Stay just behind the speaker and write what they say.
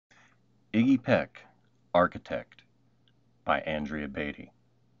Iggy Peck, Architect, by Andrea Beatty.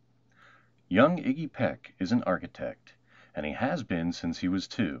 Young Iggy Peck is an architect, and he has been since he was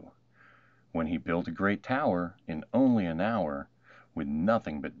 2, when he built a great tower in only an hour with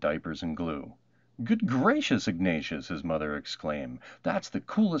nothing but diapers and glue. "Good gracious, Ignatius!" his mother exclaimed. "That's the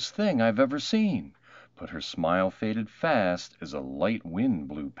coolest thing I've ever seen!" But her smile faded fast as a light wind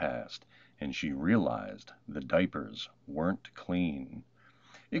blew past, and she realized the diapers weren't clean.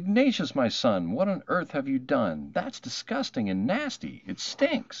 "Ignatius, my son, what on earth have you done? That's disgusting and nasty. It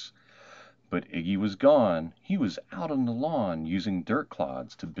stinks." But Iggy was gone. He was out on the lawn using dirt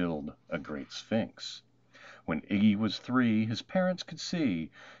clods to build a great sphinx. When Iggy was 3, his parents could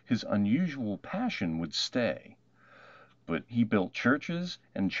see his unusual passion would stay. But he built churches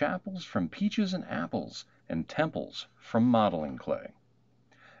and chapels from peaches and apples, and temples from modeling clay.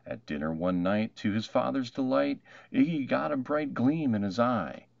 At dinner one night, to his father's delight, Iggy got a bright gleam in his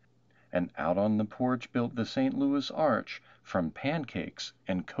eye, and out on the porch built the St. Louis Arch from pancakes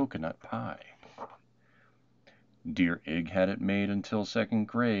and coconut pie. Dear Ig had it made until 2nd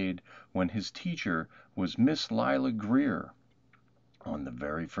grade, when his teacher was Miss Lila Greer. On the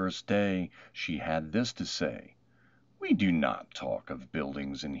very first day she had this to say: "We do not talk of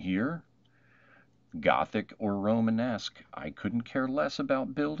buildings in here. Gothic or Romanesque, I couldn't care less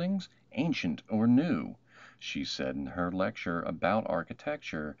about buildings, ancient or new." She said in her lecture about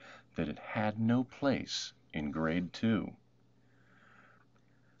architecture that it had no place in grade 2.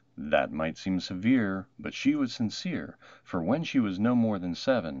 That might seem severe, but she was sincere, for when she was no more than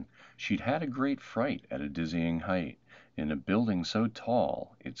 7, she'd had a great fright at a dizzying height, in a building so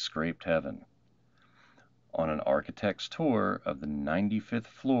tall it scraped heaven. On an architect's tour of the 95th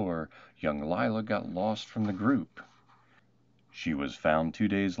floor, young Lila got lost from the group. She was found 2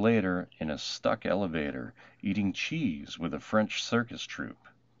 days later in a stuck elevator, eating cheese with a French circus troupe.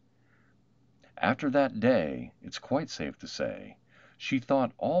 After that day, it's quite safe to say, she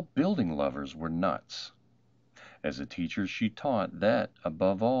thought all building lovers were nuts. As a teacher she taught that,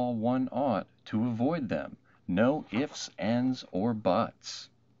 above all, one ought to avoid them. No ifs, ands, or buts.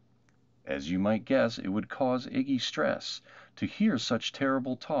 As you might guess, it would cause Iggy stress to hear such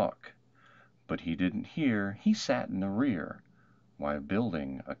terrible talk. But he didn't hear, he sat in the rear, while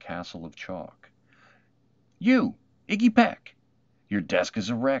building a castle of chalk. "You, Iggy Peck! Your desk is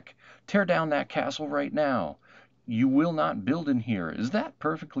a wreck. Tear down that castle right now. You will not build in here. Is that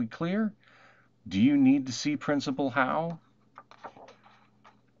perfectly clear? Do you need to see Principal Howe?"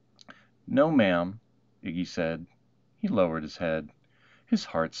 "No, ma'am," Iggy said. He lowered his head. His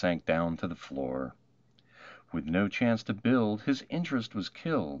heart sank down to the floor. With no chance to build, his interest was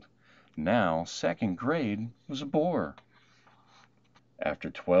killed. Now 2nd grade was a bore. After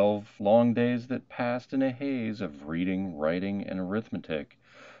 12 long days that passed in a haze of reading, writing, and arithmetic,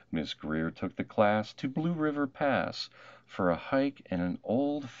 Miss Greer took the class to Blue River Pass for a hike and an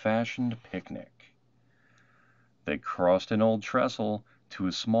old-fashioned picnic. They crossed an old trestle to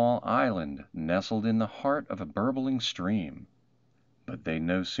a small island nestled in the heart of a burbling stream. But they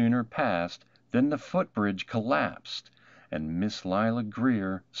no sooner passed than the footbridge collapsed, and Miss Lila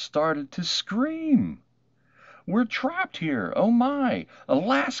Greer started to scream. "We're trapped here! Oh my!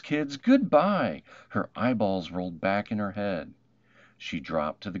 Alas, kids, goodbye!" Her eyeballs rolled back in her head. She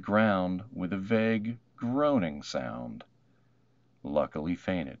dropped to the ground with a vague, groaning sound. Luckily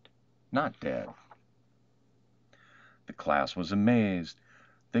fainted, not dead. The class was amazed.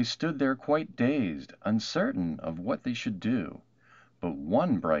 They stood there quite dazed, uncertain of what they should do. But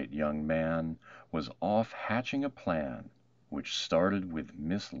one bright young man was off hatching a plan, which started with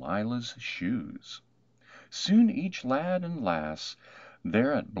Miss Lila's shoes. Soon each lad and lass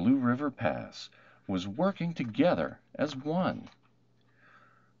there at Blue River Pass was working together as one.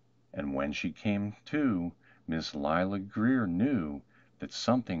 And when she came to, Miss Lila Greer knew that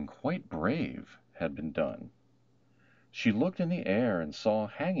something quite brave had been done. She looked in the air and saw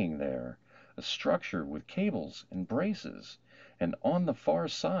hanging there a structure with cables and braces, and on the far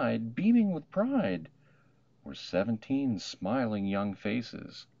side, beaming with pride, were 17 smiling young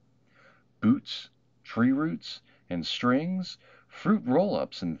faces. Boots, tree roots, and strings, fruit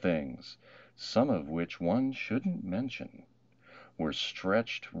roll-ups and things, some of which one shouldn't mention, were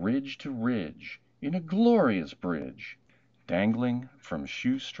stretched ridge to ridge in a glorious bridge, dangling from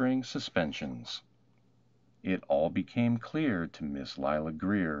shoestring suspensions. It all became clear to Miss Lila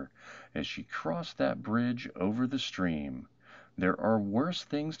Greer as she crossed that bridge over the stream. There are worse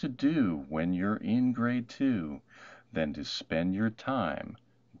things to do when you're in grade 2 than to spend your time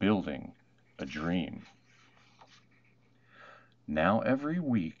building a dream. Now every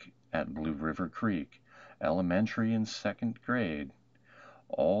week at Blue River Creek, elementary and 2nd grade,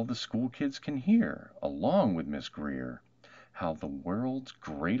 All the school kids can hear, along with Miss Greer, how the world's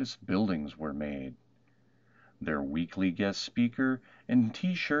greatest buildings were made. Their weekly guest speaker, in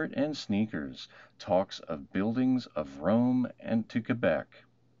t-shirt and sneakers, talks of buildings of Rome and to Quebec.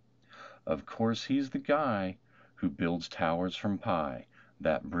 Of course he's the guy who builds towers from pie,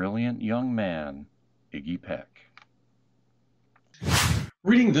 that brilliant young man, Iggy Peck.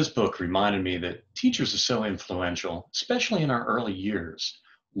 Reading this book reminded me that teachers are so influential, especially in our early years.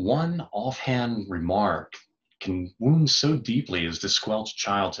 One offhand remark can wound so deeply as to squelch a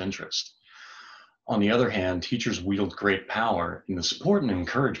child's interest. On the other hand, teachers wield great power in the support and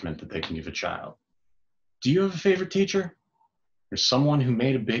encouragement that they can give a child. Do you have a favorite teacher? Or someone who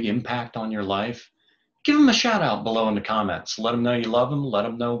made a big impact on your life? Give them a shout out below in the comments. Let them know you love them. Let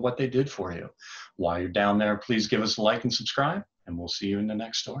them know what they did for you. While you're down there, please give us a like and subscribe, and we'll see you in the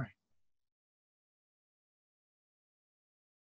next story.